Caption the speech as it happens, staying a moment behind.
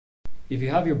If you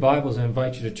have your Bibles, I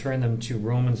invite you to turn them to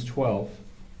Romans 12.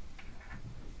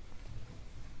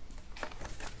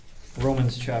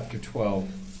 Romans chapter 12.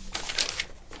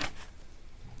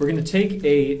 We're going to take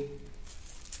a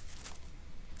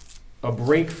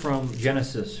break from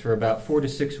Genesis for about 4 to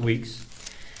 6 weeks,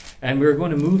 and we're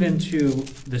going to move into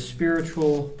the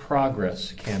Spiritual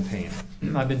Progress campaign.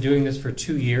 I've been doing this for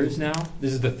 2 years now.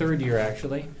 This is the third year,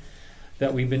 actually,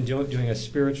 that we've been doing a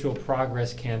Spiritual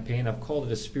Progress campaign. I've called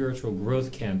it a Spiritual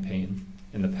Growth campaign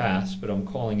in the past, but I'm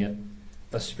calling it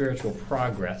a Spiritual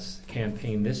Progress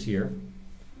campaign this year.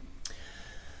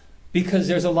 Because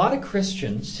there's a lot of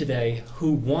Christians today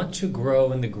who want to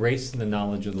grow in the grace and the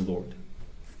knowledge of the Lord.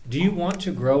 Do you want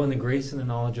to grow in the grace and the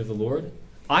knowledge of the Lord?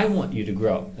 I want you to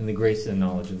grow in the grace and the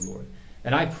knowledge of the Lord.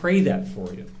 And I pray that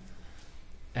for you.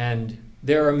 And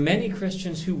there are many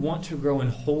Christians who want to grow in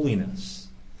holiness.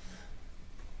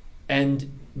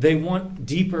 And they want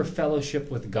deeper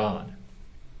fellowship with God.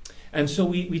 And so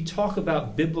we talk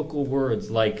about biblical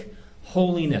words like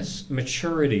holiness,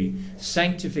 maturity,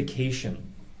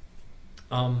 sanctification.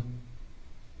 But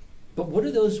what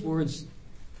do those words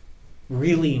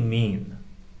really mean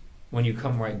when you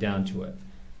come right down to it?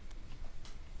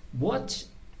 What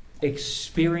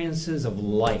experiences of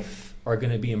life are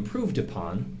going to be improved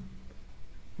upon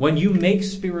when you make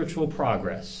spiritual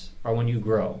progress or when you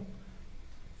grow?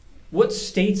 What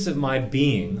states of my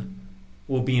being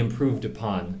will be improved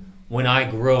upon when I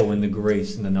grow in the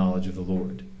grace and the knowledge of the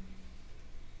Lord?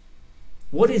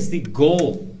 What is the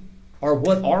goal, or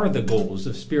what are the goals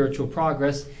of spiritual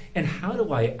progress, and how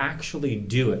do I actually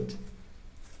do it?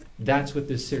 That's what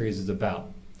this series is about.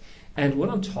 And what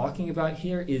I'm talking about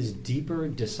here is deeper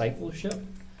discipleship.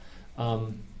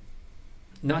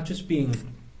 Not just being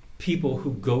people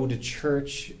who go to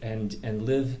church and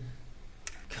live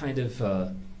kind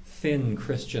of thin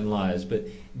Christian lives, but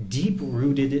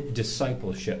deep-rooted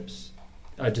discipleships.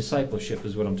 Discipleship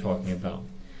is what I'm talking about.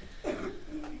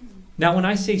 Now, when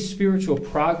I say spiritual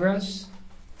progress,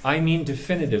 I mean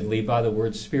definitively by the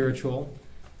word spiritual,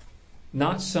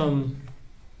 not some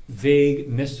vague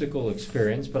mystical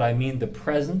experience, but I mean the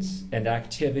presence and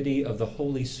activity of the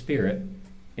Holy Spirit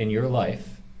in your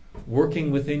life,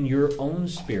 working within your own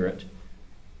spirit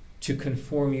to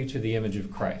conform you to the image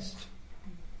of Christ.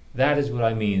 That is what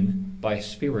I mean by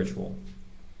spiritual.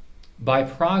 By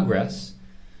progress,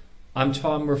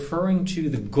 I'm referring to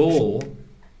the goal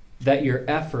that your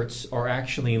efforts are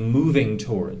actually moving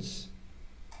towards.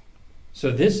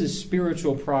 So this is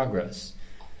spiritual progress.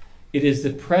 It is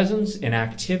the presence and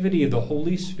activity of the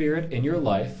Holy Spirit in your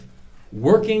life,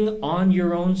 working on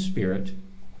your own spirit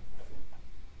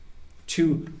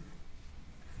to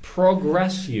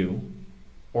progress you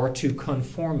or to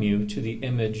conform you to the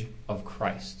image of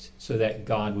Christ so that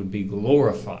God would be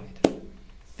glorified.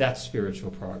 That's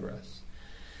spiritual progress.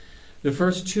 The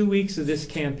first 2 weeks of this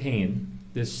campaign,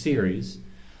 this series,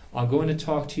 I'm going to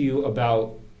talk to you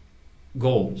about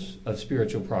goals of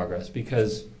spiritual progress,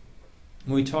 because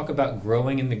when we talk about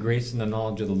growing in the grace and the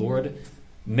knowledge of the Lord,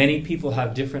 many people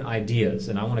have different ideas,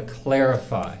 and I want to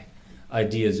clarify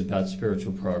ideas about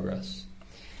spiritual progress.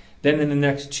 Then in the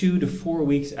next 2 to 4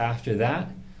 weeks after that,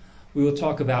 we will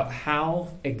talk about how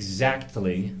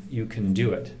exactly you can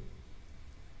do it.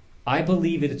 I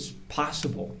believe it's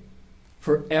possible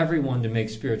for everyone to make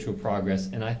spiritual progress,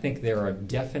 and I think there are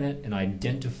definite and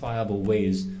identifiable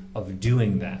ways of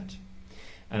doing that.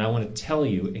 And I want to tell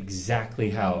you exactly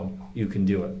how you can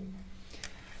do it.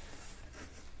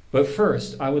 But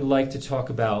first, I would like to talk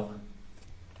about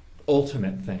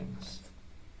ultimate things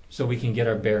so we can get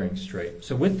our bearings straight.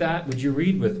 So with that, would you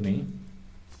read with me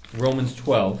Romans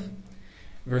 12,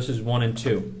 verses 1 and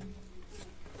 2.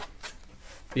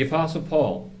 The Apostle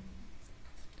Paul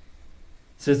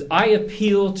says, I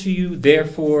appeal to you,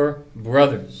 therefore,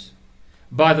 brothers,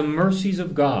 by the mercies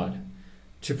of God,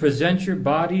 to present your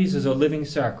bodies as a living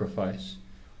sacrifice,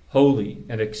 holy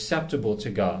and acceptable to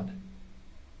God,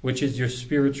 which is your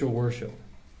spiritual worship.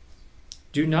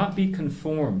 Do not be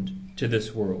conformed to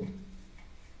this world,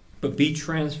 but be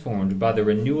transformed by the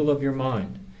renewal of your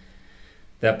mind,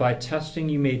 that by testing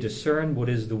you may discern what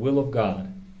is the will of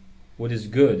God, what is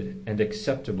good and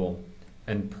acceptable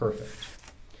and perfect.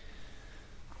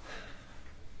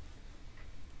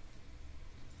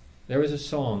 There was a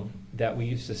song that we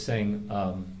used to sing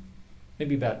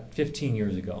maybe about 15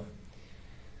 years ago.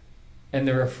 And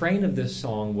the refrain of this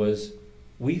song was,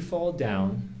 we fall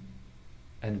down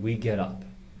and we get up.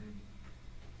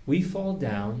 We fall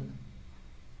down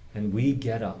and we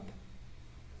get up.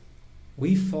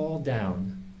 We fall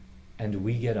down and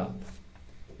we get up.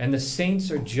 And the saints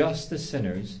are just the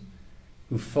sinners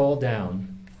who fall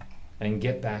down and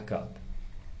get back up.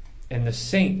 And the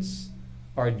saints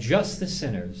are just the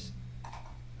sinners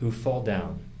who fall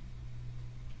down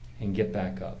and get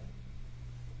back up.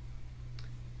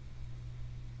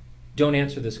 Don't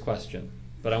answer this question,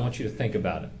 but I want you to think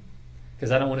about it,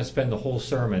 because I don't want to spend the whole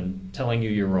sermon telling you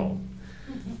you're wrong.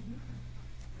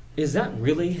 Is that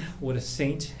really what a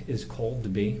saint is called to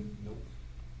be? Nope.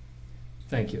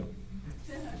 Thank you.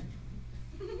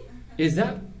 Is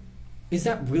that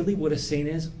really what a saint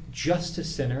is? Just a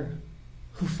sinner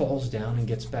who falls down and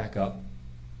gets back up?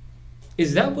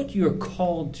 Is that what you're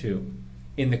called to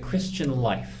in the Christian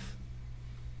life?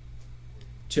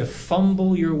 To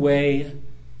fumble your way,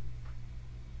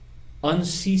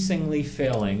 unceasingly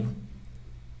failing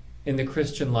in the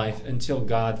Christian life until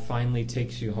God finally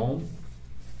takes you home?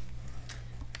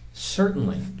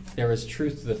 Certainly, there is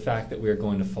truth to the fact that we are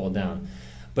going to fall down.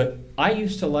 But I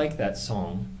used to like that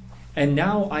song, and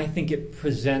now I think it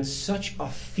presents such a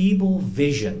feeble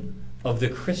vision of the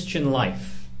Christian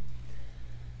life.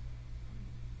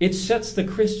 It sets the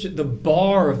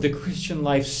bar of the Christian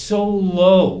life so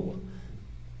low.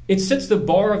 It sets the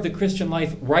bar of the Christian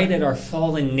life right at our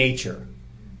fallen nature,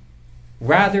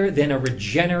 rather than a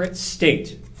regenerate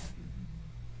state.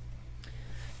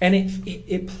 And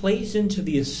it plays into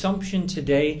the assumption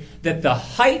today that the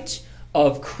height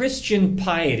of Christian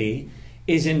piety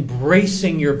is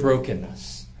embracing your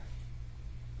brokenness,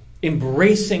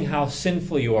 embracing how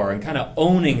sinful you are and kind of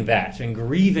owning that and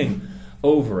grieving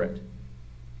over it.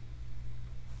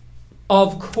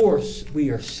 Of course, we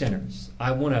are sinners.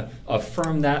 I want to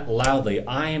affirm that loudly.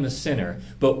 I am a sinner.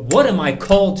 But what am I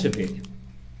called to be?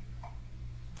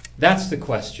 That's the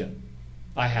question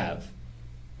I have.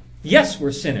 Yes,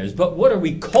 we're sinners, but what are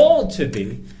we called to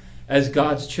be as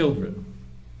God's children?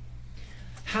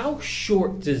 How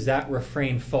short does that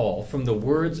refrain fall from the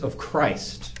words of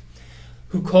Christ,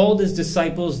 who called his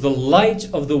disciples the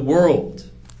light of the world,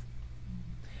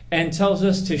 and tells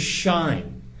us to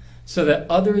shine so that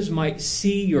others might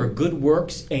see your good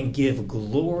works and give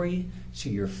glory to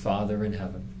your Father in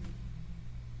heaven?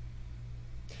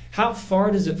 How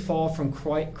far does it fall from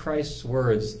Christ's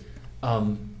words,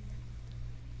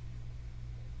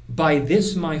 by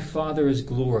this my Father is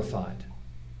glorified,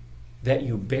 that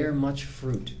you bear much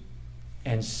fruit,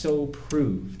 and so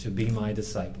prove to be my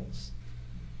disciples?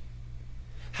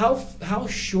 How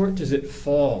short does it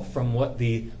fall from what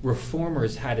the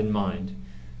Reformers had in mind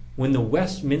when the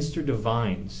Westminster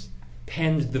Divines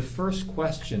penned the first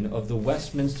question of the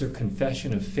Westminster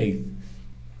Confession of Faith,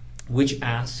 which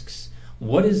asks,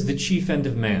 what is the chief end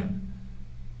of man?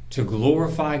 To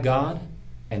glorify God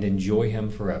and enjoy him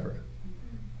forever.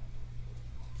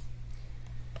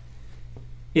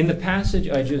 In the passage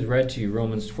I just read to you,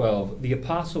 Romans 12, the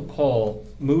Apostle Paul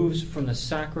moves from the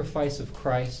sacrifice of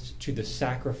Christ to the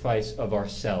sacrifice of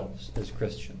ourselves as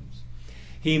Christians.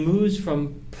 He moves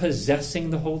from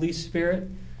possessing the Holy Spirit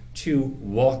to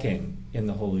walking in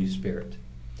the Holy Spirit.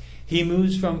 He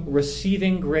moves from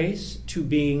receiving grace to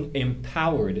being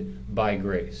empowered by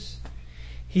grace.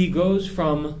 He goes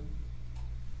from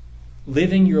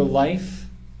living your life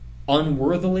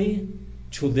unworthily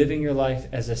to living your life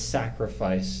as a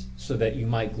sacrifice so that you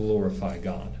might glorify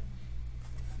God.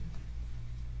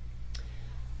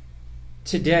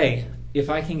 Today, if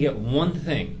I can get one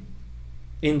thing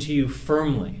into you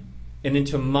firmly and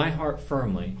into my heart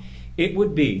firmly, it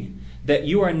would be that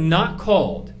you are not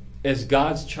called as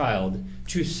God's child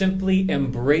to simply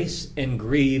embrace and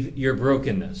grieve your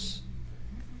brokenness.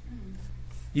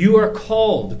 You are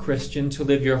called, Christian, to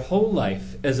live your whole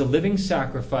life as a living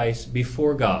sacrifice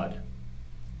before God.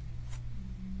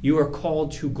 You are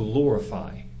called to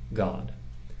glorify God.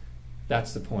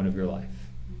 That's the point of your life.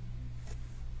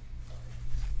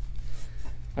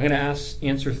 I'm going to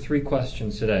answer 3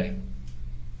 questions today.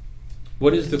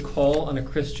 What is the call on a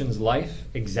Christian's life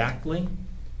exactly?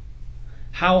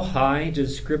 How high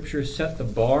does Scripture set the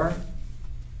bar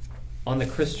on the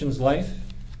Christian's life?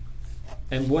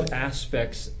 And what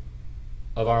aspects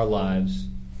of our lives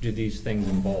do these things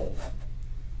involve?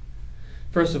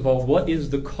 First of all, what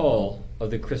is the call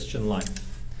of the Christian life?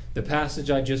 The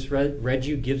passage I just read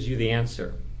you gives you the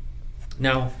answer.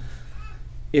 Now,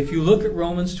 if you look at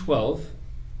Romans 12,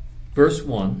 verse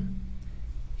 1,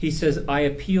 he says, I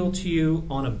appeal to you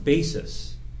on a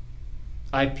basis.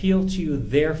 I appeal to you,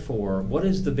 therefore. What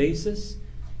is the basis?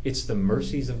 It's the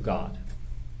mercies of God.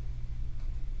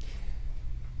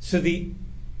 So the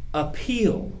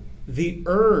appeal, the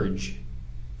urge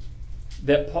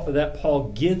that Paul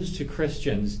gives to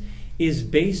Christians is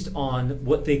based on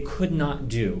what they could not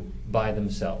do by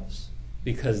themselves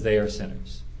because they are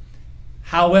sinners.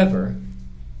 However,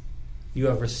 you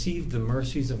have received the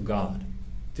mercies of God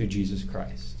through Jesus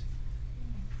Christ.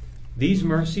 These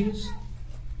mercies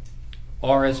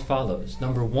are as follows.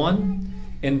 Number one,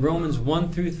 in Romans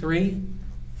 1 through 3,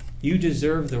 you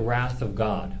deserve the wrath of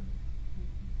God.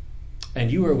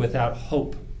 And you are without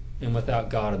hope and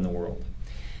without God in the world.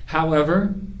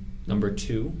 However, number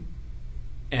 2,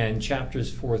 and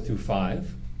chapters 4 through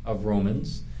 5 of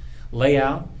Romans lay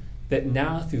out that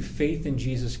now through faith in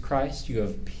Jesus Christ you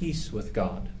have peace with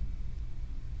God.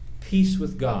 Peace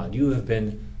with God. You have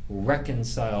been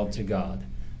reconciled to God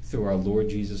through our Lord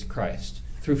Jesus Christ,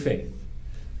 through faith.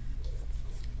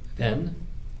 Then,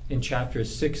 in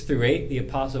chapters 6 through 8, the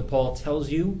Apostle Paul tells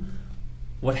you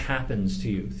what happens to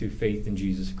you through faith in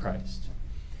Jesus Christ.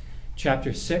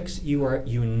 Chapter 6, you are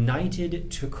united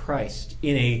to Christ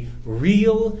in a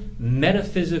real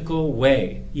metaphysical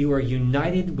way. You are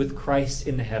united with Christ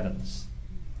in the heavens.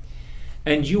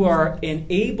 And you are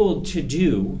enabled to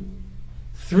do,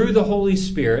 through the Holy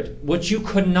Spirit, what you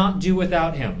could not do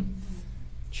without Him.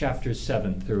 Chapters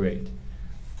 7 through 8.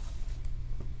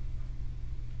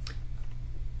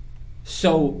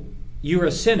 So, you're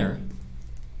a sinner,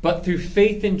 but through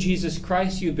faith in Jesus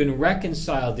Christ, you've been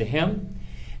reconciled to Him.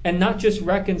 And not just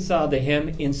reconciled to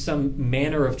Him in some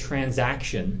manner of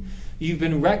transaction. You've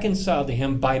been reconciled to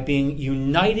Him by being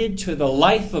united to the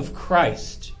life of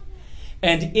Christ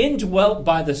and indwelt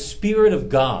by the Spirit of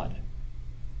God,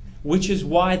 which is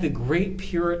why the great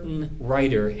Puritan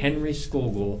writer Henry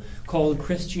Scougal called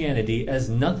Christianity as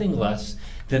nothing less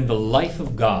than the life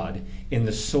of God in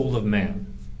the soul of man.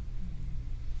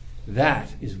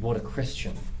 That is what a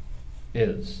Christian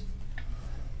is.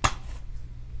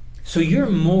 So you're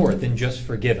more than just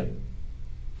forgiven.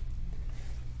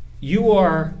 You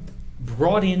are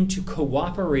brought into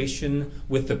cooperation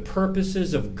with the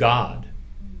purposes of God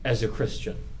as a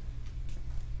Christian.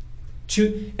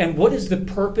 And what is the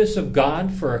purpose of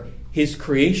God for His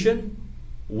creation?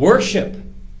 Worship.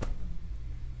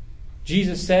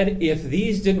 Jesus said, if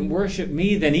these didn't worship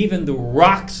me, then even the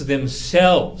rocks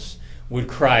themselves would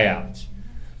cry out.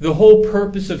 The whole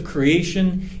purpose of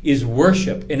creation is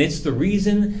worship, and it's the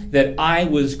reason that I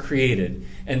was created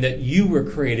and that you were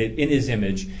created in His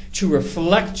image to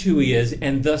reflect who He is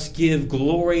and thus give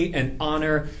glory and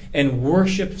honor and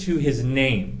worship to His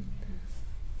name.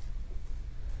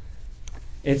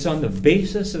 It's on the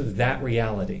basis of that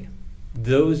reality,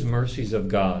 those mercies of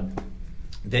God,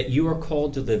 that you are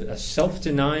called to live a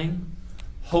self-denying,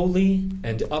 holy,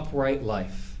 and upright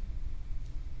life.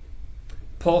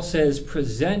 Paul says,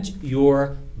 present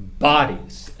your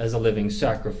bodies as a living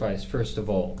sacrifice, first of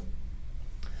all.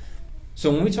 So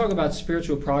when we talk about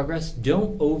spiritual progress,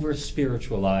 don't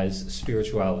over-spiritualize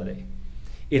spirituality.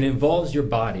 It involves your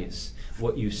bodies,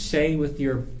 what you say with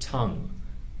your tongue,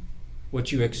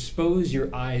 what you expose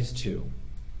your eyes to,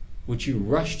 what you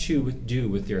rush to do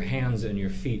with your hands and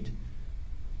your feet,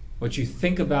 what you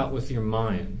think about with your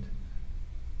mind,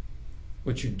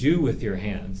 what you do with your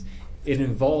hands. It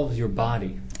involves your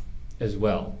body as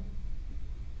well.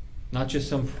 Not just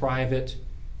some private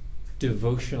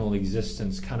devotional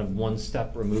existence kind of one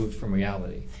step removed from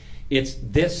reality. It's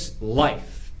this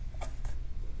life.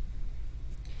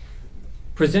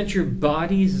 Present your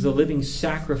bodies as a living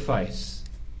sacrifice,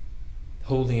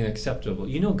 holy and acceptable.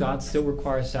 You know God still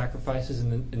requires sacrifices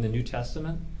in the New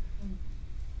Testament?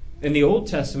 In the Old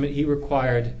Testament, He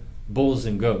required bulls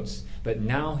and goats, but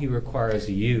now He requires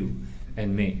you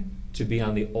and me to be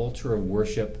on the altar of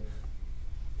worship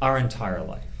our entire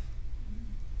life.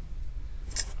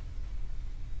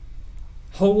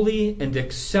 Holy and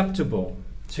acceptable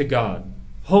to God.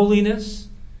 Holiness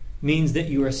means that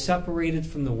you are separated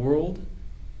from the world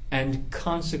and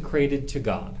consecrated to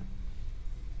God.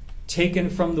 Taken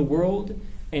from the world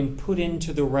and put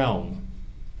into the realm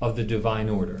of the divine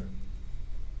order.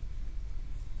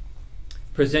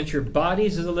 Present your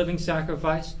bodies as a living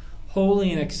sacrifice,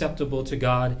 holy and acceptable to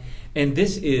God. And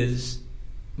this is,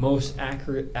 most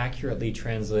accurately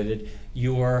translated,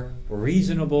 your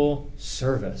reasonable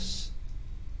service.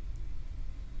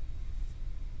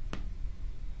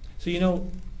 So you know,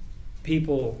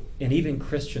 people, and even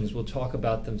Christians, will talk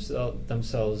about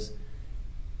themselves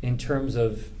in terms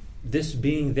of this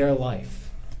being their life.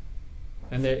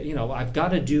 And I've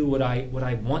got to do what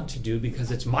I want to do because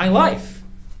it's my life,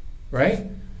 right?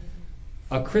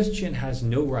 A Christian has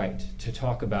no right to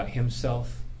talk about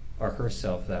himself or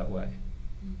herself that way.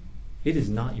 It is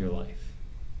not your life.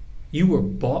 You were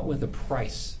bought with a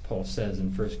price, Paul says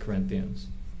in 1 Corinthians.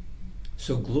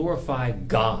 So glorify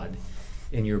God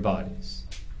in your bodies.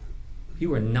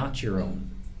 You are not your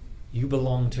own. You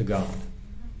belong to God.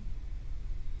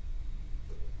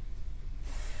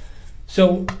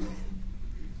 So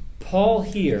Paul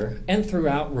here and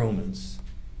throughout Romans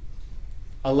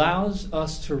allows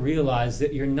us to realize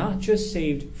that you're not just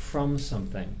saved from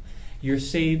something, you're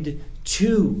saved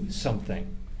to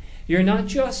something. You're not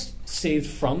just saved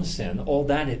from sin, all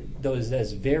that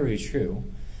is very true.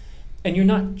 And you're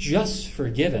not just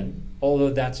forgiven,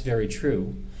 although that's very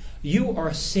true. You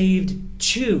are saved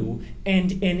to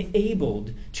and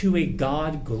enabled to a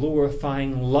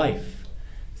God-glorifying life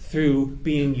through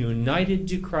being united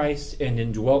to Christ and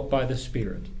indwelt by the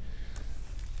Spirit.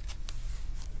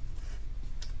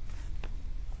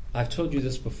 I've told you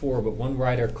this before, but one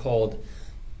writer called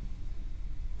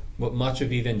what much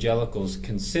of evangelicals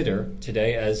consider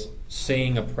today as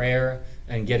saying a prayer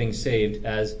and getting saved,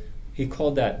 as he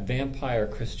called that vampire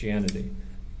Christianity.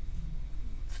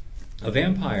 A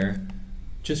vampire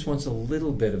just wants a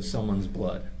little bit of someone's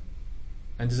blood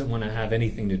and doesn't want to have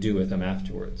anything to do with them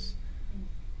afterwards.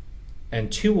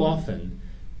 And too often,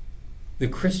 the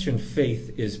Christian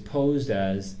faith is posed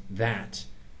as that.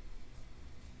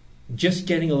 Just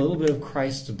getting a little bit of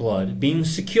Christ's blood, being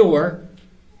secure,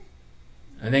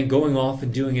 and then going off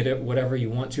and doing it whatever you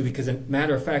want to, because, as a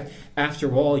matter of fact,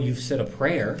 after all, you've said a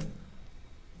prayer.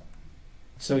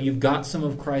 So you've got some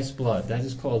of Christ's blood. That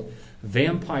is called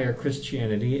vampire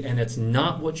Christianity, and it's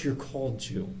not what you're called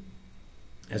to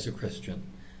as a Christian.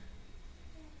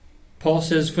 Paul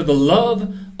says, "For the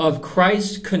love of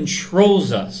Christ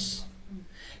controls us,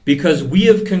 because we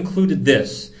have concluded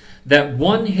this, that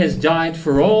one has died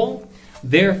for all,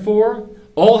 therefore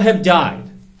all have died.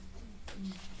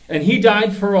 And he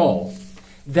died for all,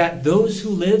 that those who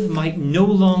live might no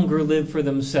longer live for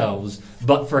themselves,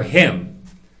 but for him,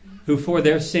 who for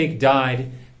their sake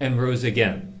died and rose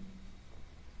again."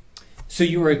 So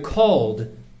you are called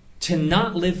to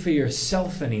not live for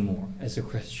yourself anymore as a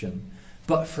Christian,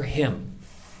 but for him.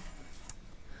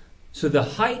 So the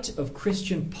height of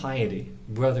Christian piety,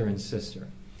 brother and sister,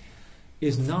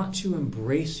 is not to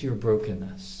embrace your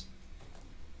brokenness.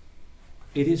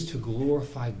 It is to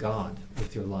glorify God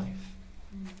with your life.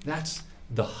 That's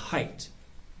the height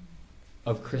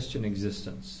of Christian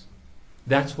existence.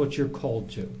 That's what you're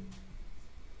called to.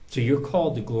 So you're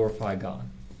called to glorify God.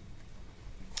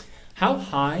 How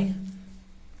high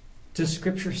does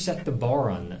Scripture set the bar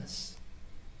on this?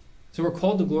 So we're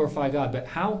called to glorify God, but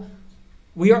how?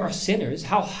 We are sinners.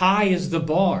 How high is the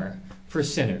bar for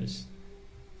sinners?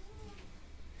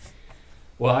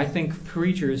 Well, I think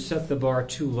preachers set the bar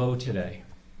too low today.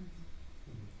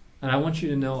 And I want you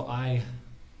to know I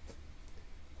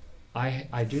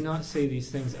do not say these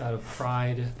things out of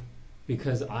pride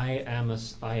because I am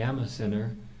a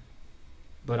sinner,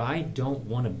 but I don't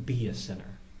want to be a sinner.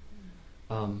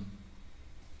 And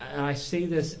I say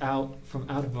this out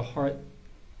of a heart,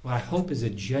 what I hope is a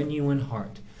genuine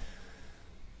heart,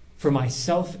 for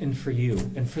myself and for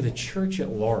you and for the church at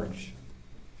large.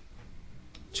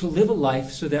 To live a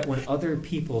life so that when other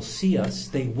people see us,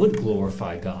 they would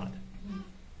glorify God.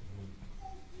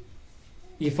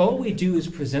 If all we do is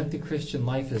present the Christian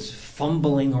life as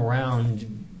fumbling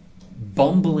around,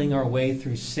 bumbling our way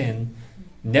through sin,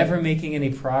 never making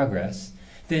any progress,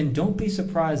 then don't be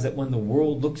surprised that when the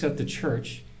world looks at the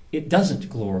church, it doesn't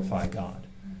glorify God.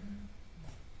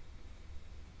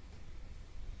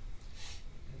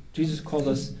 Jesus called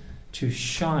us to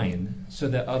shine so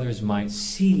that others might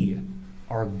see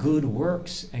our good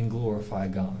works and glorify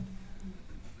God.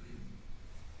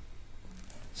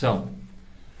 So,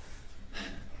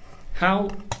 how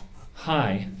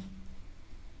high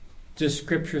does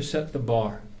Scripture set the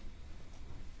bar?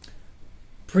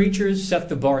 Preachers set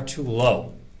the bar too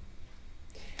low.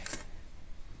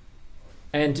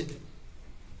 And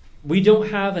we don't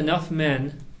have enough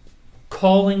men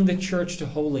calling the church to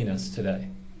holiness today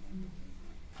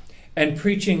and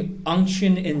preaching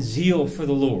unction and zeal for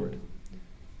the Lord.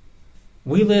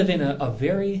 We live in a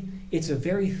very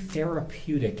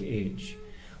therapeutic age,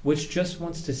 which just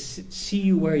wants to see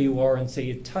you where you are and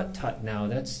say, "Tut tut now,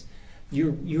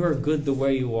 you're good the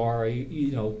way you are.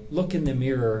 You know, look in the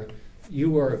mirror.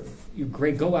 You're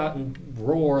great. Go out and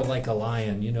roar like a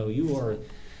lion. You know, you are."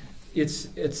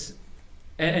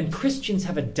 And Christians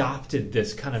have adopted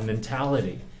this kind of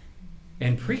mentality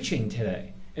in preaching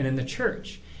today and in the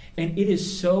church. And it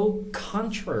is so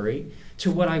contrary to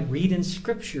what I read in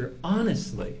Scripture,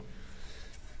 honestly.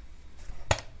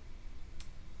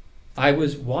 I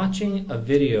was watching a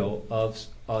video of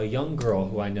a young girl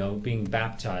who I know being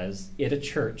baptized at a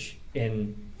church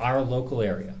in our local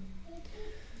area.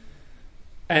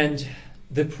 And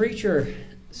the preacher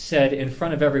said in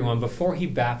front of everyone, before he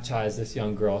baptized this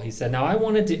young girl, he said, "Now I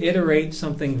wanted to iterate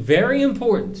something very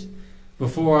important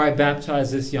before I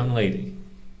baptize this young lady."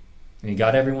 And he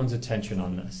got everyone's attention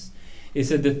on this. He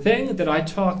said, "The thing that I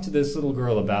talked to this little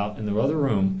girl about in the other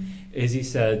room is he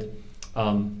said,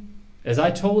 as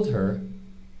I told her,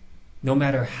 no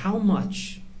matter how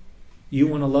much you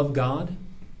want to love God,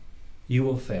 you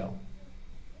will fail.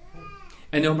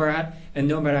 And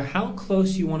no matter how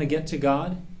close you want to get to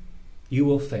God, you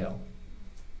will fail.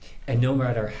 And no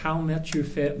matter how much you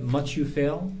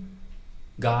fail,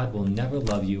 God will never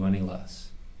love you any less.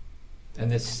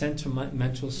 And this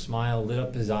sentimental smile lit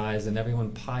up his eyes, and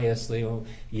everyone piously, oh,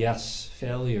 yes,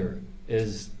 failure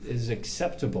is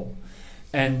acceptable.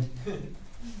 And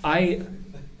I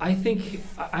think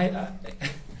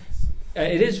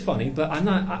it is funny, but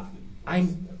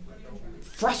I'm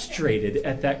frustrated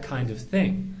at that kind of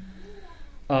thing.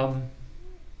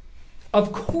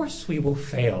 Of course we will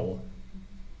fail.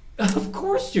 Of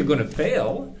course you're going to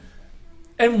fail.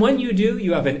 And when you do,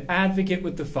 you have an advocate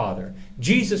with the Father,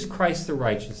 Jesus Christ the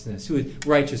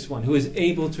righteous one, who is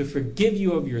able to forgive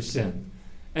you of your sin.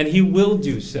 And he will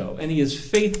do so, and he is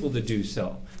faithful to do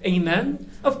so. Amen?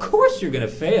 Of course you're going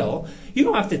to fail. You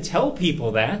don't have to tell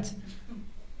people that.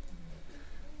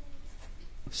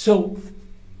 So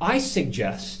I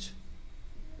suggest,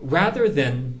 rather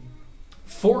than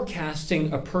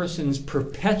forecasting a person's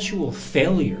perpetual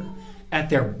failure at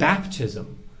their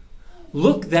baptism,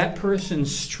 look that person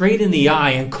straight in the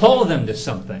eye and call them to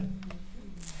something.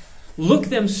 Look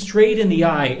them straight in the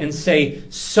eye and say,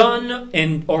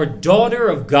 son or daughter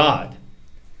of God,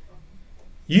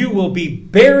 you will be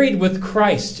buried with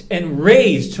Christ and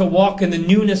raised to walk in the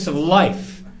newness of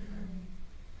life.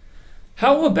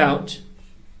 How about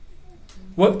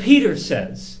what Peter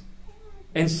says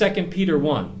in 2 Peter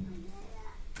 1?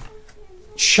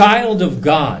 Child of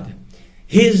God,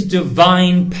 his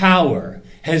divine power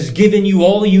has given you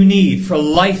all you need for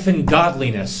life and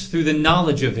godliness through the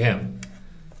knowledge of him,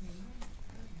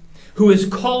 who has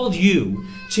called you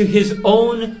to his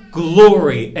own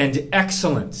glory and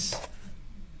excellence.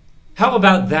 How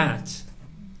about that?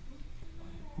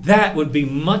 That would be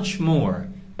much more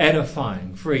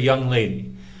edifying for a young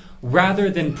lady, rather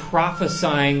than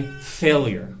prophesying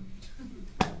failure.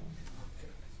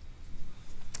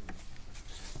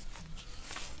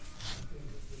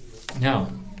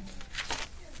 Now,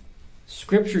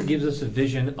 Scripture gives us a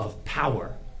vision of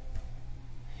power.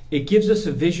 It gives us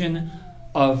a vision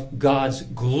of God's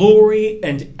glory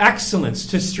and excellence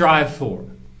to strive for.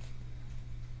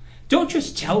 Don't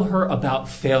just tell her about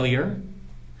failure.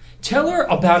 Tell her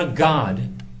about a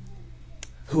God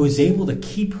who is able to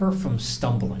keep her from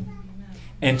stumbling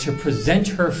and to present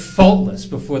her faultless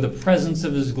before the presence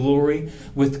of his glory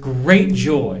with great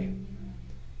joy.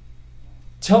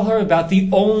 Tell her about the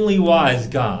only wise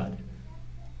God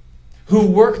who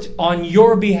worked on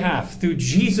your behalf through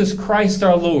Jesus Christ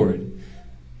our Lord.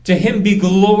 To him be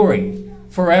glory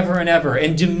forever and ever,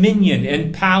 and dominion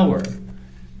and power.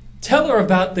 Tell her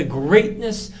about the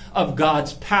greatness of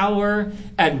God's power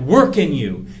at work in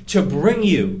you to bring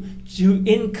you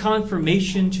in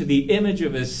conformation to the image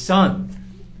of his Son.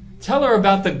 Tell her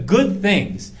about the good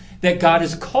things that God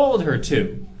has called her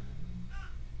to.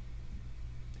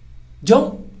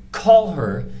 Don't call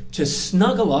her to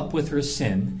snuggle up with her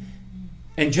sin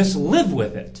and just live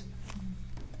with it.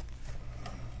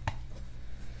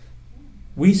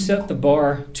 We set the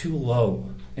bar too low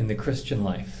in the Christian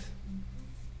life.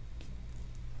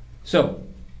 So,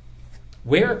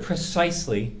 where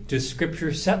precisely does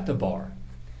Scripture set the bar?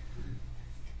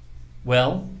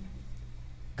 Well,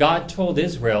 God told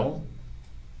Israel,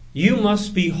 you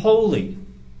must be holy,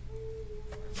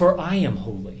 for I am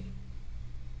holy.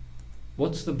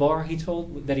 What's the bar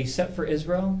that he set for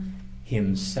Israel?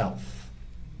 Himself.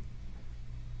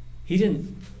 He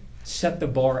didn't set the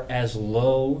bar as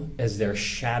low as their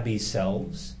shabby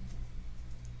selves.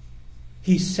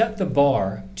 He set the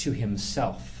bar to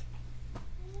himself.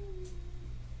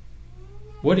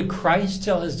 What did Christ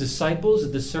tell his disciples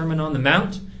at the Sermon on the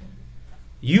Mount?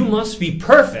 You must be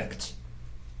perfect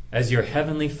as your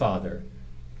heavenly Father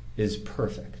is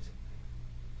perfect.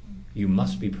 You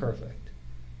must be perfect.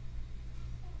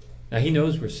 Now, he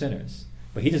knows we're sinners,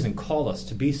 but he doesn't call us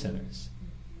to be sinners.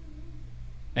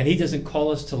 And he doesn't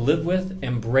call us to live with,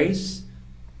 embrace,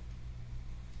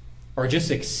 or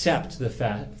just accept the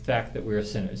fact that we're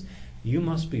sinners. You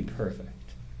must be perfect.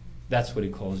 That's what he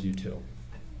calls you to.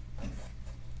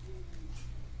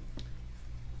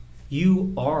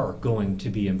 You are going to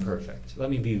be imperfect. Let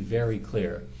me be very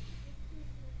clear.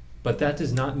 But that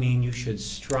does not mean you should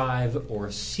strive or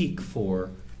seek for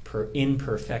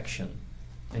imperfection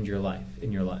in your life.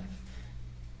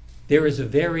 There is a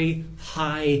very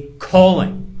high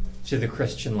calling to the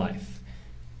Christian life.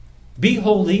 Be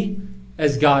holy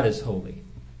as God is holy.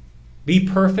 Be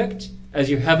perfect as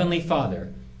your heavenly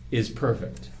Father is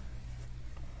perfect.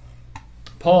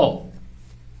 Paul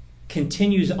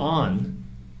continues on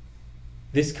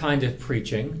this kind of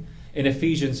preaching in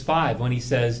Ephesians 5 when he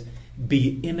says,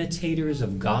 be imitators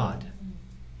of God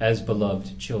as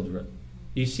beloved children.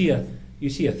 You see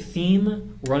a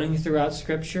theme running throughout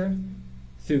Scripture,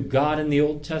 through God in the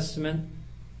Old Testament,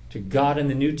 to God in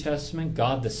the New Testament,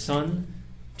 God the Son,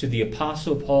 to the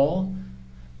Apostle Paul.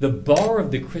 The bar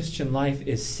of the Christian life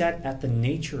is set at the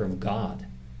nature of God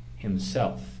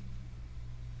himself.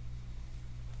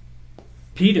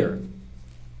 Peter,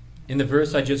 in the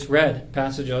verse I just read,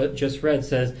 passage I just read,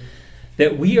 says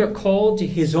that we are called to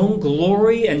his own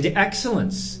glory and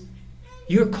excellence.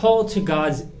 You're called to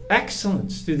God's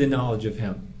excellence through the knowledge of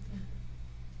him.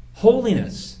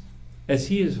 Holiness as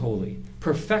he is holy.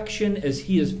 Perfection as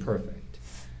he is perfect.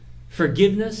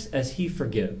 Forgiveness as he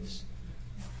forgives.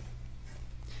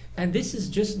 And this is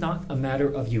just not a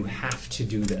matter of you have to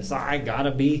do this. I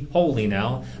gotta be holy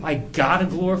now. I gotta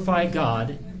glorify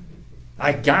God.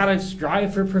 I gotta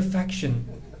strive for perfection.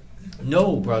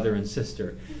 No, brother and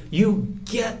sister. You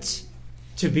get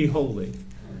to be holy.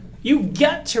 You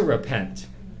get to repent.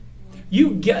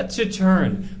 You get to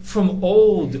turn from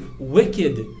old,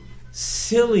 wicked,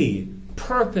 silly,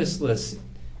 purposeless,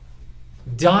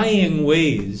 dying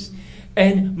ways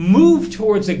and move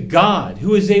towards a God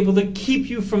who is able to keep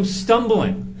you from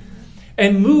stumbling,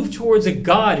 and move towards a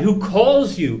God who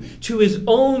calls you to his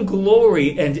own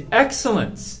glory and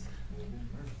excellence.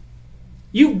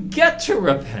 You get to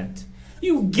repent.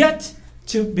 You get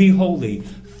to be holy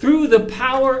through the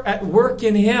power at work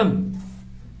in him,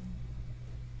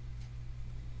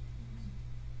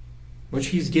 which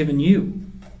he's given you.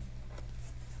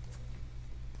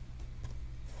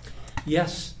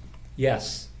 Yes,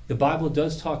 the Bible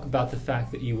does talk about the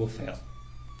fact that you will fail.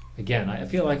 Again, I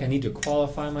feel like I need to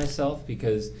qualify myself,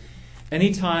 because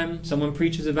anytime someone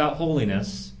preaches about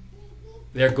holiness,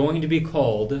 they're going to be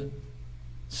called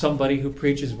somebody who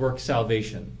preaches work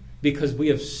salvation, because we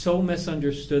have so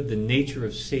misunderstood the nature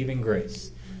of saving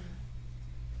grace.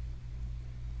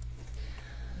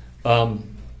 I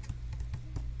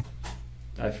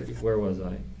forget, where was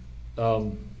I?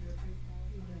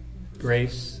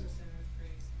 Grace.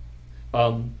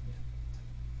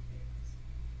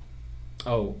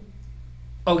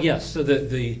 Yes. So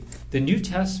the New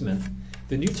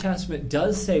Testament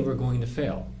does say we're going to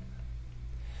fail.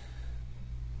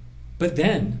 But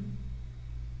then,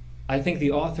 I think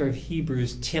the author of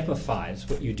Hebrews typifies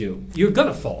what you do. You're going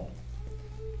to fall.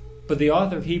 But the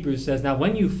author of Hebrews says, now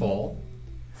when you fall,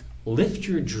 lift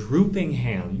your drooping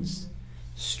hands,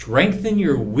 strengthen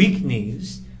your weak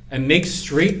knees, and make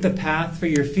straight the path for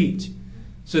your feet,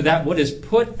 so that what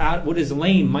is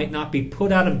lame might not be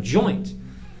put out of joint.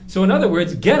 So in other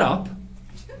words, get up,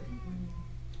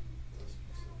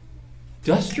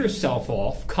 dust yourself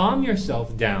off, calm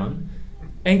yourself down,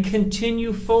 and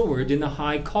continue forward in the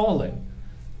high calling.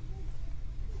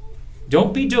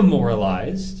 Don't be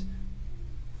demoralized.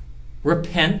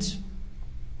 Repent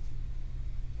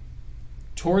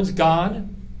towards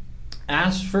God,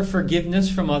 ask for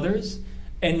forgiveness from others,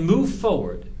 and move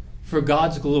forward for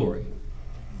God's glory.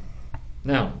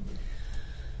 Now,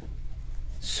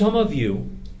 some of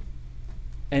you,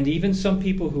 and even some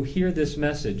people who hear this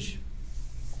message,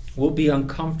 will be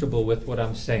uncomfortable with what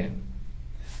I'm saying,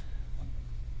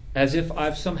 as if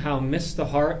I've somehow missed the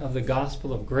heart of the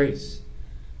gospel of grace.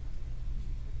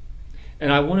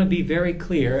 And I want to be very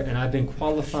clear, and I've been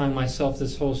qualifying myself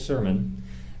this whole sermon,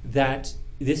 that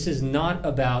this is not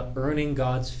about earning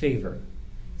God's favor.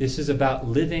 This is about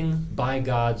living by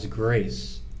God's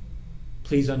grace.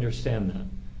 Please understand that.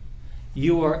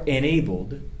 You are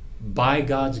enabled by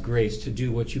God's grace to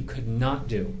do what you could not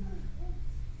do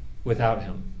without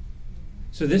him.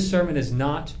 So this sermon is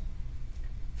not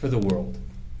for the world.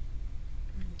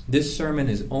 This sermon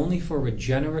is only for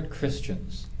regenerate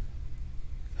Christians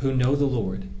who know the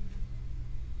Lord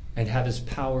and have his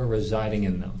power residing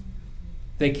in them.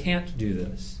 They can't do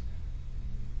this,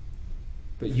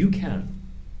 but you can.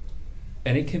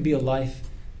 And it can be a life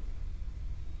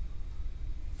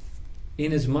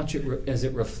inasmuch as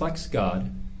it reflects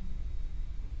God,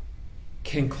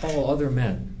 can call other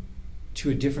men to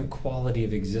a different quality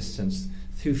of existence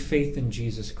through faith in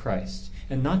Jesus Christ.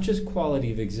 And not just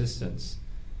quality of existence,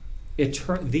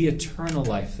 the eternal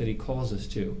life that he calls us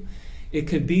to. It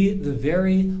could be the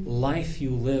very life you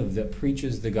live that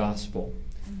preaches the gospel.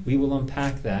 We will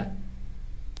unpack that.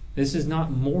 This is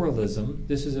not moralism.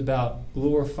 This is about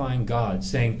glorifying God,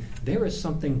 saying there is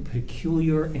something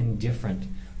peculiar and different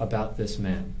about this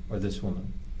man or this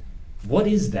woman. What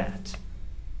is that?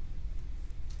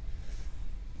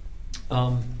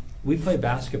 We play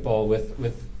basketball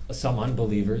with some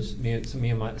unbelievers,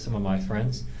 some of my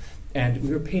friends, and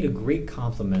we were paid a great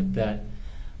compliment that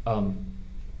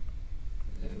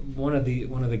one of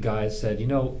the guys said,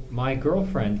 my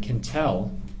girlfriend can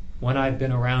tell when I've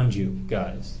been around you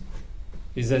guys.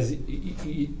 He says,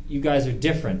 you guys are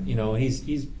different, and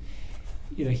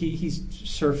he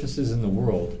surfaces in the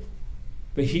world,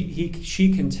 but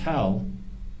she can tell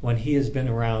when he has been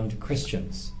around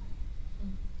Christians.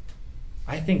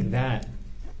 I think that,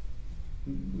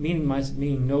 I'm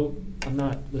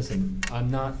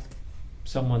not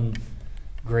someone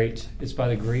great. It's by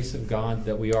the grace of God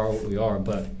that we are what we are,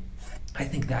 but I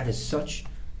think that is such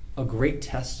a great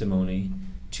testimony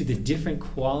to the different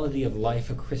quality of life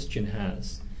a Christian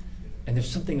has. And there's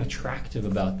something attractive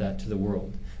about that to the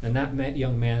world. And that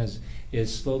young man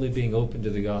is slowly being open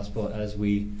to the gospel as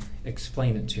we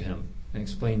explain it to him and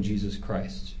explain Jesus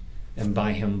Christ and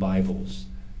buy him Bibles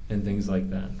and things like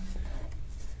that.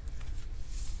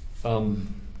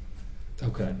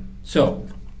 Okay. So,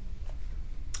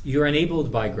 you're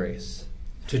enabled by grace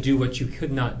to do what you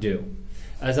could not do.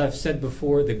 As I've said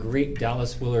before, the great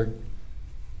Dallas Willard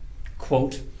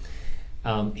quote,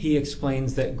 he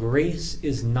explains that grace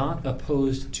is not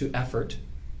opposed to effort,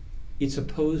 it's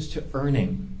opposed to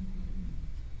earning.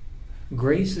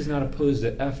 Grace is not opposed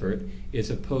to effort, it's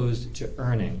opposed to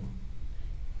earning.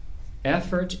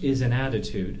 Effort is an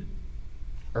attitude,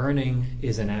 earning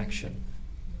is an action.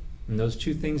 And those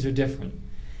two things are different.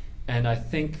 And I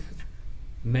think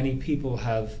many people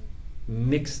have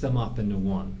mixed them up into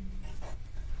one.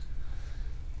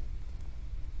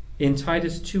 In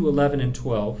Titus 2:11 and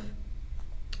 12,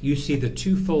 you see the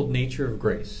twofold nature of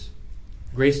grace.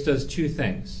 Grace does two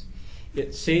things.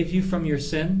 It saves you from your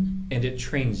sin, and it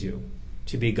trains you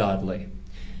to be godly.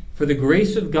 For the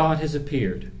grace of God has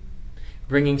appeared,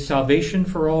 bringing salvation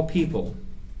for all people.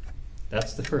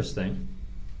 That's the first thing.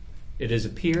 It has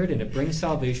appeared, and it brings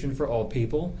salvation for all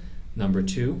people. Number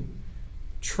 2,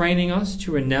 training us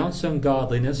to renounce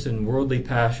ungodliness and worldly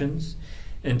passions,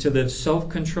 and to live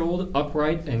self-controlled,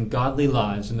 upright, and godly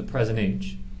lives in the present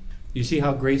age. You see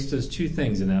how grace does two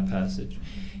things in that passage.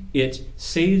 It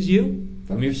saves you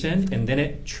from your sin, and then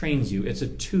it trains you. It's a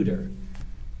tutor.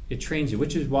 It trains you,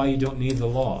 which is why you don't need the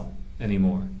law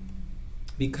anymore.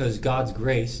 Because God's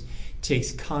grace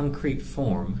takes concrete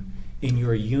form in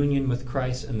your union with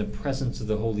Christ and the presence of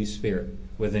the Holy Spirit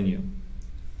within you.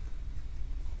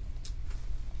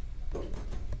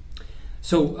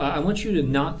 So I want you to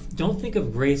don't think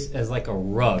of grace as like a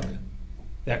rug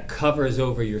that covers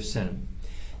over your sin.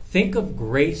 Think of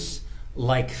grace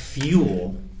like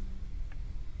fuel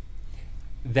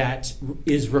that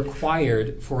is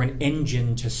required for an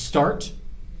engine to start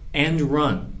and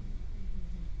run.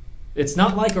 It's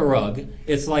not like a rug,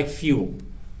 it's like fuel.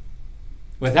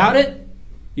 Without it,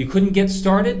 you couldn't get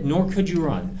started, nor could you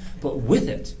run. But with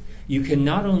it, you can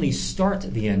not only start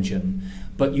the engine,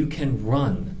 but you can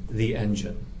run the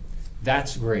engine.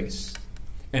 That's grace.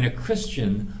 And a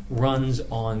Christian runs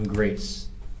on grace.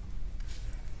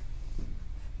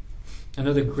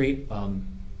 Another great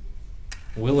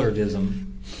Willardism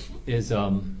is,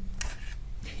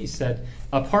 he said,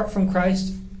 apart from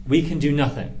Christ, we can do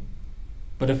nothing.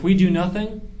 But if we do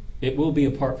nothing, it will be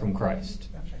apart from Christ.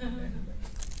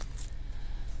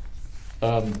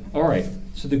 All right,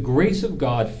 so the grace of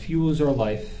God fuels our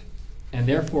life, and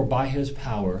therefore by His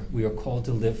power we are called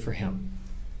to live for Him.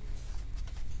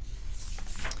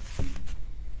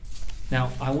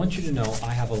 Now, I want you to know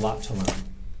I have a lot to learn.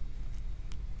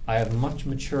 I have much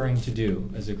maturing to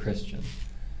do as a Christian.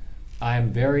 I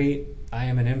am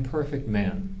an imperfect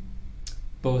man,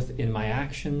 both in my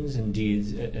actions and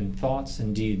deeds, and thoughts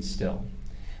and deeds still.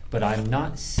 But I'm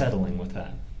not settling with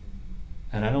that.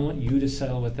 And I don't want you to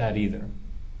settle with that either.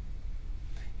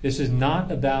 This is not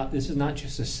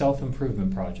just a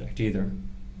self-improvement project either.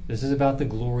 This is about the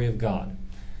glory of God.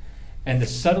 And the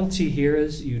subtlety here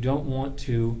is you don't want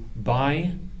to,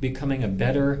 by becoming a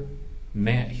better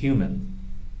human,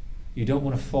 you don't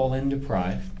want to fall into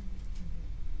pride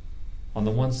on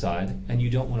the one side, and you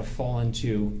don't want to fall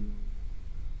into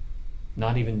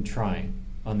not even trying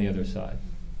on the other side.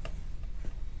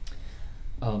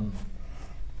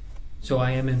 So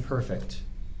I am imperfect.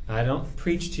 I don't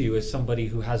preach to you as somebody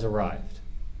who has arrived.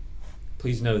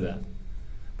 Please know that.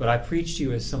 But I preach to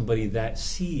you as somebody that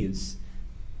sees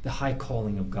the high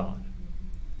calling of God.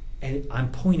 And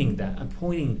I'm pointing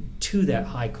to that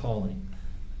high calling.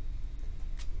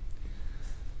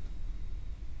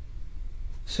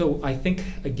 So I think,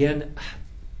 again,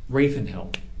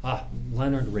 Ravenhill,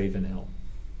 Leonard Ravenhill.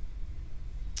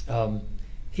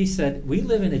 He said, we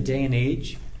live in a day and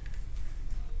age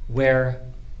where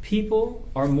People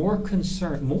are more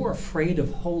concerned, more afraid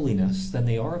of holiness than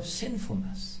they are of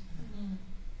sinfulness.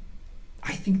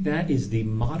 I think that is the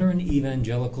modern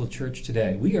evangelical church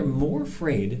today. We are more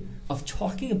afraid of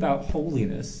talking about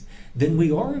holiness than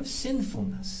we are of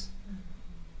sinfulness.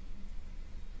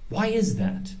 Why is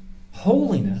that?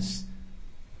 Holiness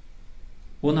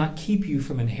will not keep you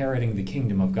from inheriting the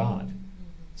kingdom of God.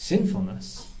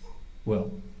 Sinfulness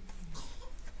will.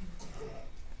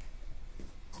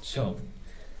 So,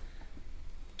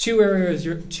 two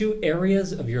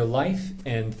areas of your life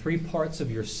and 3 parts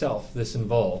of yourself this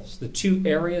involves. The 2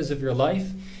 areas of your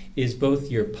life is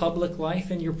both your public life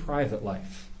and your private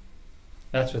life.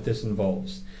 That's what this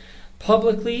involves.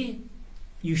 Publicly,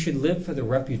 you should live for the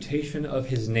reputation of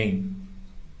his name.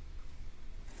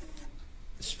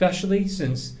 Especially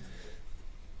since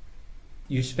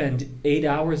you spend 8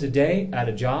 hours a day at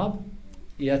a job.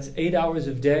 That's 8 hours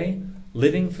a day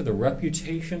living for the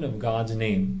reputation of God's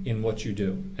name in what you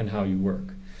do and how you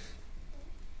work.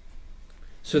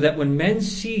 So that when men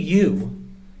see you,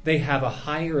 they have a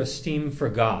higher esteem for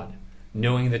God,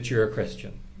 knowing that you're a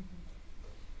Christian.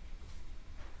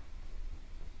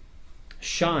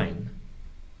 Shine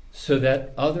so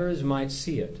that others might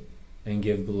see it and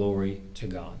give glory to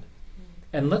God.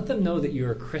 And let them know that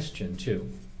you're a Christian too.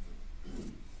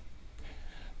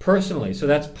 Personally, so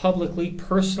that's publicly,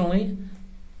 personally,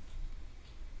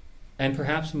 and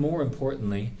perhaps more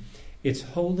importantly, it's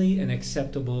holy and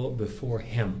acceptable before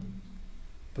Him.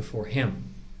 Before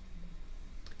Him.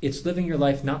 It's living your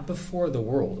life not before the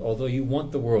world, although you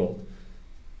want the world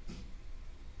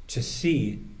to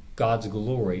see God's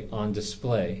glory on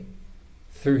display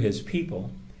through His people,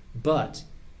 but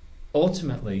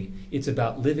ultimately it's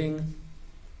about living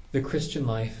the Christian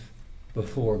life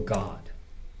before God.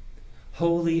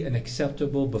 Holy and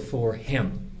acceptable before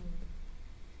Him.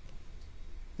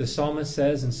 The psalmist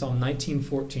says in Psalm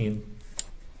 19:14,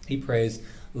 he prays,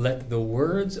 "Let the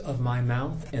words of my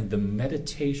mouth and the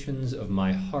meditations of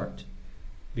my heart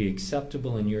be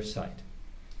acceptable in your sight."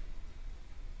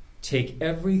 Take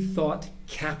every thought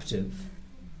captive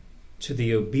to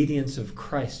the obedience of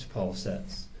Christ, Paul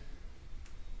says.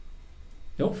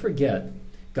 Don't forget,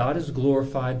 God is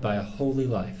glorified by a holy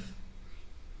life.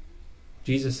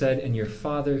 Jesus said, "And your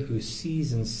Father who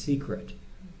sees in secret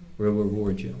will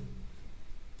reward you."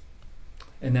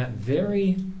 And that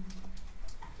very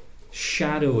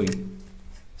shadowy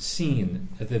scene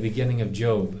at the beginning of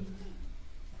Job,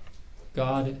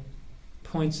 God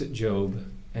points at Job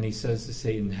and he says to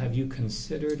Satan, "Have you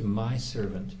considered my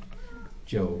servant,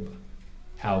 Job,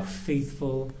 how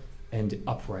faithful and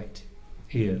upright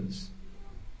he is?"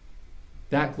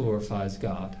 That glorifies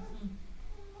God.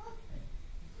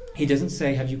 He doesn't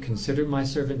say, "Have you considered my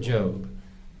servant Job,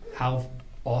 how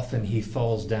often he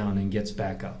falls down and gets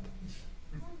back up?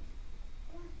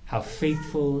 How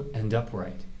faithful and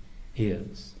upright he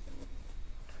is."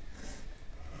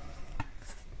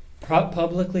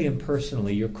 Publicly and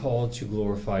personally, you're called to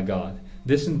glorify God.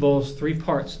 This involves 3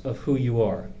 parts of who you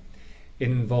are. It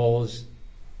involves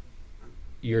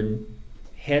your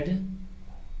head,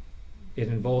 it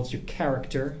involves your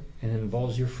character, and it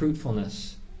involves your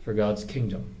fruitfulness for God's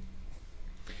kingdom.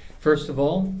 First of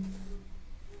all,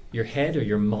 your head or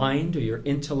your mind or your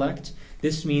intellect.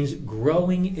 This means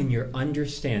growing in your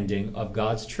understanding of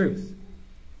God's truth.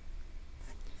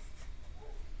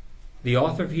 The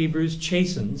author of Hebrews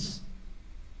chastens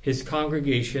his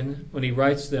congregation when he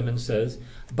writes them and says,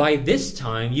 "By this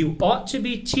time you ought to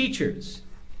be teachers,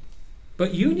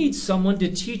 but you need someone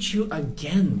to teach you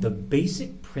again the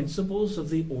basic principles of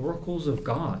the oracles of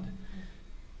God.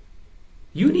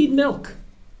 You need milk,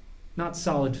 not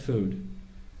solid food.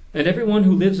 And everyone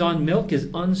who lives on milk is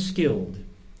unskilled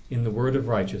in the word of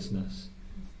righteousness,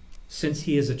 since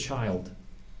he is a child."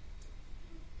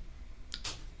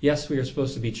 Yes, we are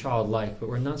supposed to be childlike, but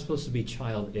we're not supposed to be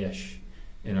childish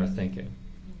in our thinking.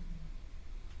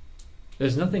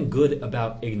 There's nothing good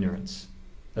about ignorance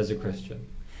as a Christian.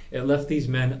 It left these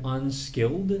men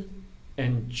unskilled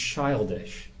and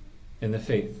childish in the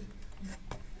faith.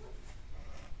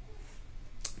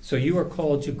 So you are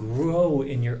called to grow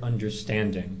in your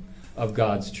understanding of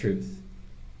God's truth.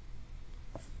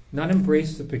 Not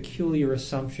embrace the peculiar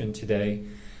assumption today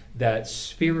that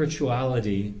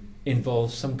spirituality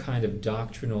involves some kind of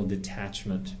doctrinal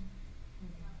detachment,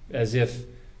 as if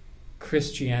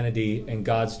Christianity and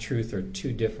God's truth are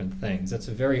 2 different things. That's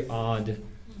a very odd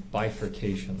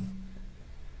bifurcation.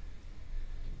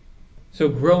 So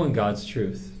grow in God's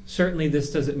truth. Certainly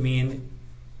this doesn't mean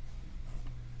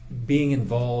being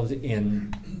involved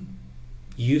in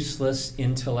useless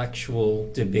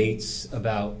intellectual debates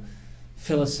about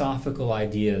philosophical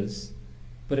ideas,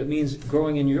 but it means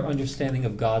growing in your understanding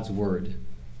of God's Word,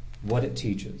 what it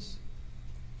teaches,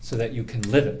 so that you can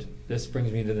live it. This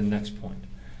brings me to the next point.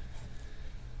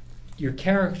 Your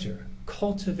character.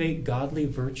 Cultivate godly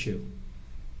virtue.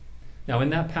 Now, in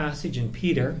that passage in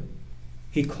Peter,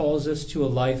 he calls us to a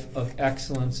life of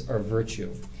excellence or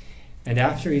virtue. And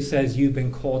after he says you've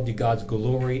been called to God's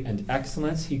glory and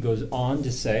excellence, he goes on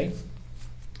to say,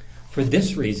 for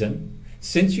this reason,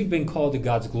 since you've been called to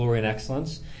God's glory and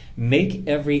excellence, make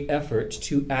every effort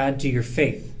to add to your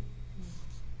faith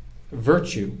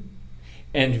virtue,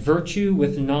 and virtue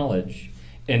with knowledge,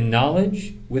 and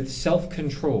knowledge with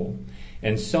self-control,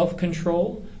 and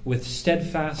self-control with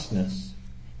steadfastness,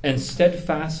 and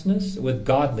steadfastness with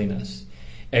godliness,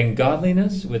 and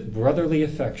godliness with brotherly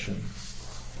affection,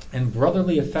 and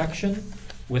brotherly affection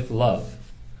with love.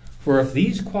 For if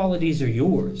these qualities are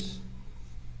yours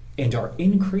and are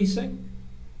increasing,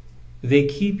 they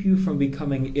keep you from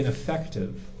becoming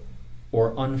ineffective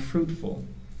or unfruitful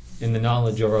in the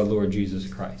knowledge of our Lord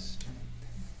Jesus Christ.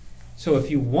 So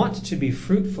if you want to be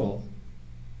fruitful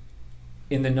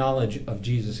in the knowledge of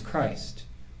Jesus Christ,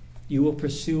 you will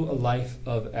pursue a life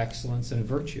of excellence and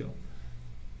virtue,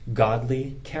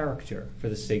 godly character for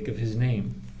the sake of his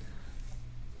name.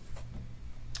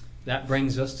 That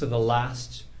brings us to the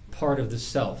last part of the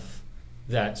self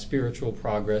that spiritual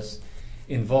progress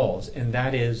involves, and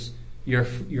that is your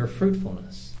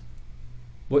fruitfulness.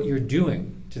 What you're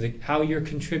doing, how you're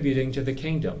contributing to the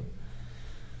kingdom.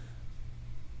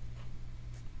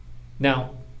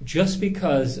 Now, just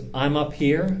because I'm up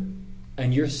here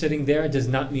and you're sitting there does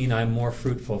not mean I'm more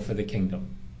fruitful for the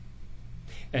kingdom.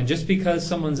 And just because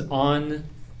someone's on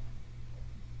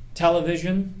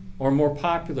television or more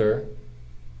popular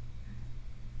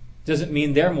doesn't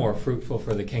mean they're more fruitful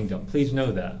for the kingdom. Please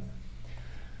know that.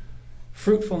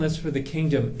 Fruitfulness for the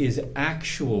kingdom is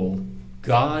actual,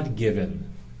 God-given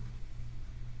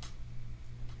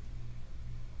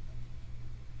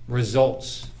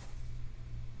results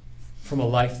from a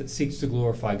life that seeks to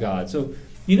glorify God. So,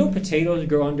 you know potatoes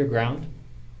grow underground?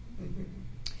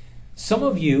 Some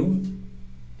of you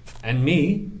and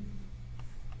me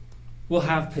will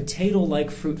have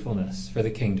potato-like fruitfulness for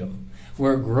the kingdom,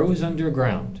 where it grows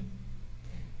underground.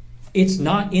 It's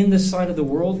not in the sight of the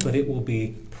world, but it will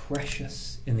be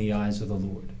precious in the eyes of the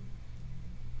Lord.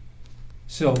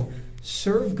 So,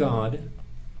 serve God,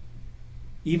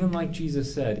 even like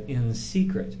Jesus said, in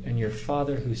secret, and your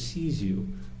Father who sees you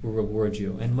will reward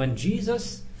you. And when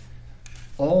Jesus,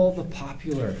 all the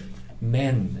popular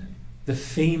men, the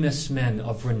famous men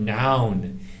of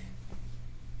renown,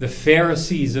 the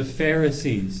Pharisees of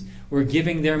Pharisees, were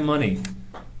giving their money,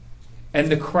 and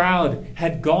the crowd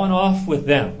had gone off with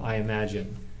them, I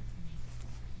imagine,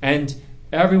 and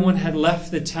everyone had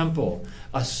left the temple,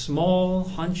 a small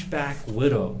hunchback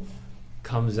widow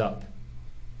comes up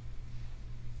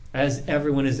as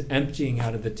everyone is emptying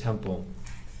out of the temple.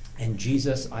 And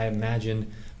Jesus, I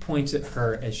imagine, points at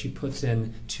her as she puts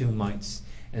in 2 mites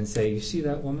and say, you see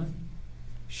that woman?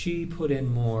 She put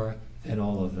in more than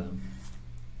all of them.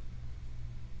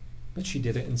 But she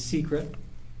did it in secret.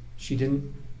 She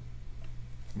didn't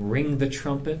ring the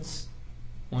trumpets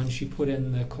when she put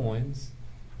in the coins.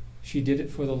 She did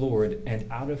it for the Lord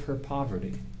and out of her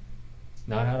poverty,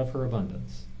 not out of her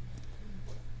abundance.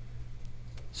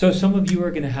 So some of you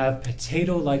are going to have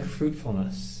potato-like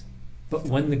fruitfulness, but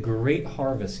when the great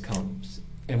harvest comes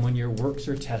and when your works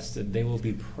are tested, they will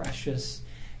be precious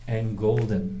and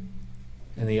golden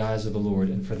in the eyes of the Lord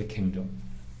and for the kingdom.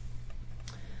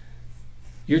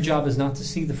 Your job is not to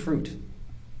see the fruit.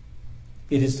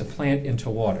 It is to plant into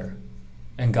water,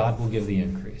 and God will give the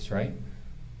increase, right?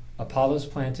 Apollos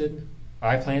planted,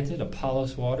 I planted,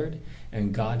 Apollos watered,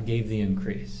 and God gave the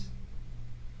increase.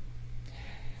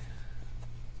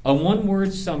 A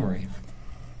one-word summary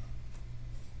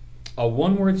of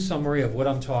what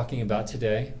I'm talking about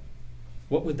today.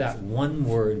 What would that one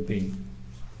word be?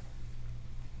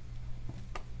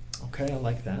 Okay, I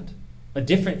like that.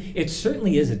 It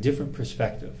certainly is a different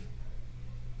perspective.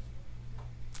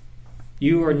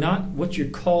 You are not, what you're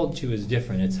called to is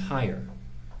different, it's higher.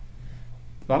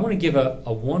 But I want to give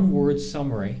a one-word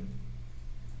summary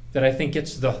that I think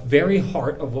gets to the very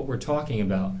heart of what we're talking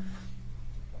about.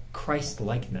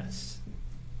 Christ-likeness.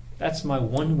 That's my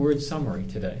one-word summary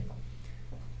today.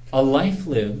 A life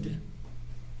lived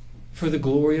for the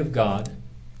glory of God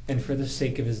and for the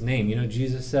sake of his name. You know,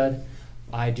 Jesus said,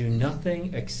 I do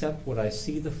nothing except what I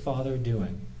see the Father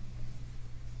doing.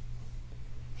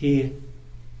 He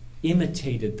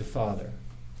imitated the Father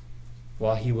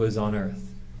while he was on earth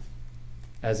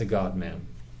as a God-man.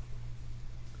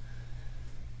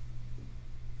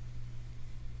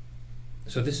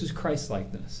 So this is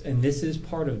Christ-likeness, and this is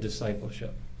part of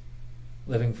discipleship,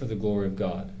 living for the glory of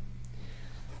God.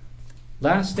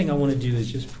 Last thing I want to do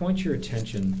is just point your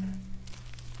attention,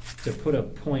 to put a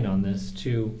point on this,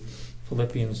 to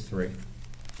Philippians 3.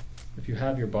 If you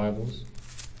have your Bibles,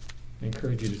 I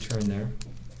encourage you to turn there.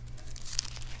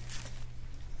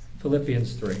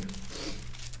 Philippians 3.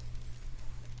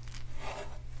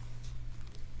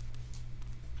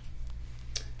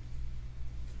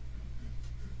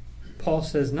 Paul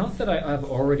says, not that I've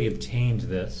already obtained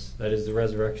this, that is the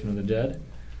resurrection of the dead,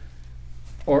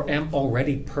 or am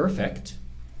already perfect,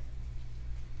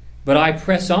 but I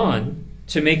press on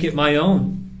to make it my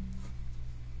own,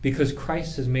 because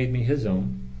Christ has made me his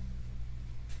own.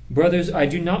 Brothers, I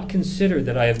do not consider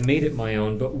that I have made it my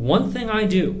own, but one thing I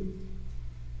do,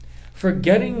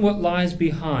 forgetting what lies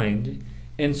behind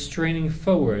and straining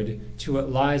forward to what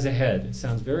lies ahead. It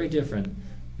sounds very different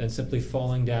than simply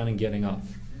falling down and getting up.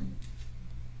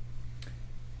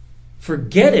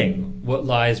 Forgetting what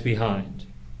lies behind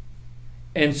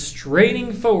and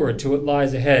straining forward to what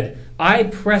lies ahead, I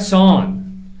press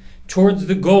on towards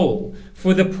the goal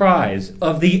for the prize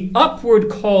of the upward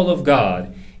call of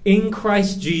God in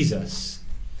Christ Jesus.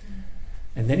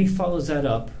 And then he follows that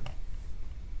up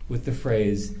with the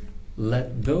phrase,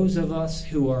 let those of us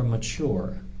who are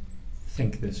mature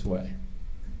think this way.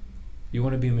 You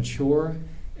want to be mature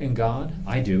in God?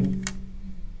 I do.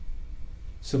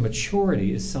 So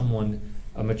maturity is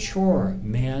a mature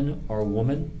man or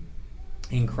woman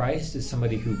in Christ is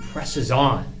somebody who presses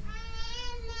on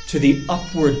to the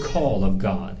upward call of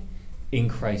God in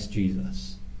Christ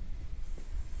Jesus.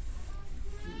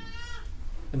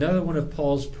 Another one of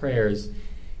Paul's prayers,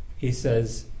 he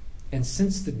says, and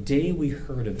since the day we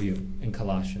heard of you in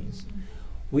Colossians,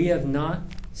 we have not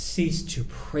ceased to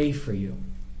pray for you,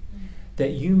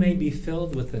 that you may be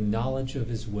filled with the knowledge of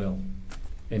his will,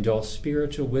 and all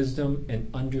spiritual wisdom and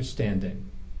understanding.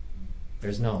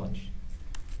 There's knowledge.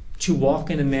 To walk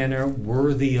in a manner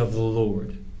worthy of the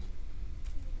Lord,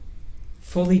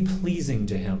 fully pleasing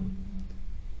to him.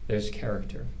 There's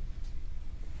character.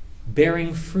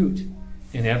 Bearing fruit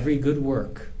in every good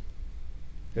work.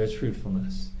 There's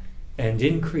fruitfulness. And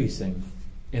increasing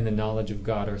in the knowledge of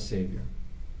God our Savior.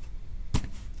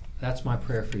 That's my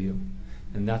prayer for you,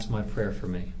 and that's my prayer for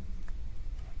me.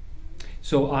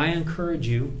 So I encourage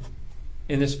you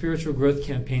in the spiritual growth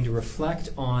campaign to reflect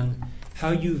on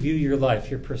how you view your life,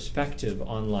 your perspective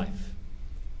on life.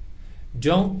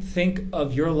 Don't think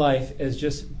of your life as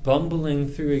just bumbling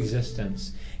through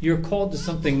existence. You're called to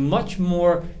something much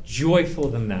more joyful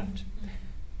than that.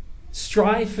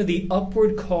 Strive for the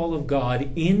upward call of God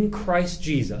in Christ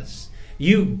Jesus.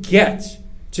 You get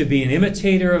to be an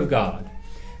imitator of God.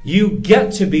 You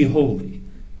get to be holy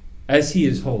as he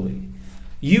is holy.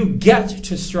 You get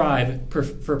to strive for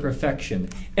perfection.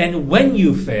 And when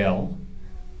you fail,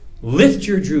 lift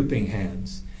your drooping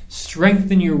hands,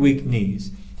 strengthen your weak knees,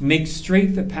 make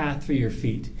straight the path for your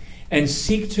feet, and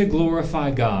seek to glorify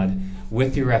God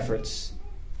with your efforts.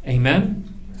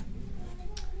 Amen?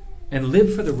 And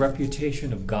live for the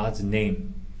reputation of God's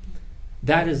name.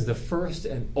 That is the first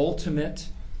and ultimate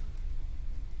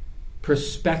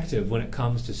perspective when it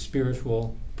comes to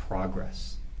spiritual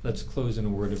progress. Let's close in a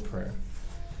word of prayer.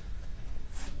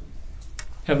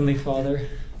 Heavenly Father,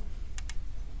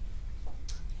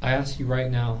 I ask you right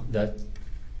now that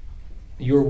your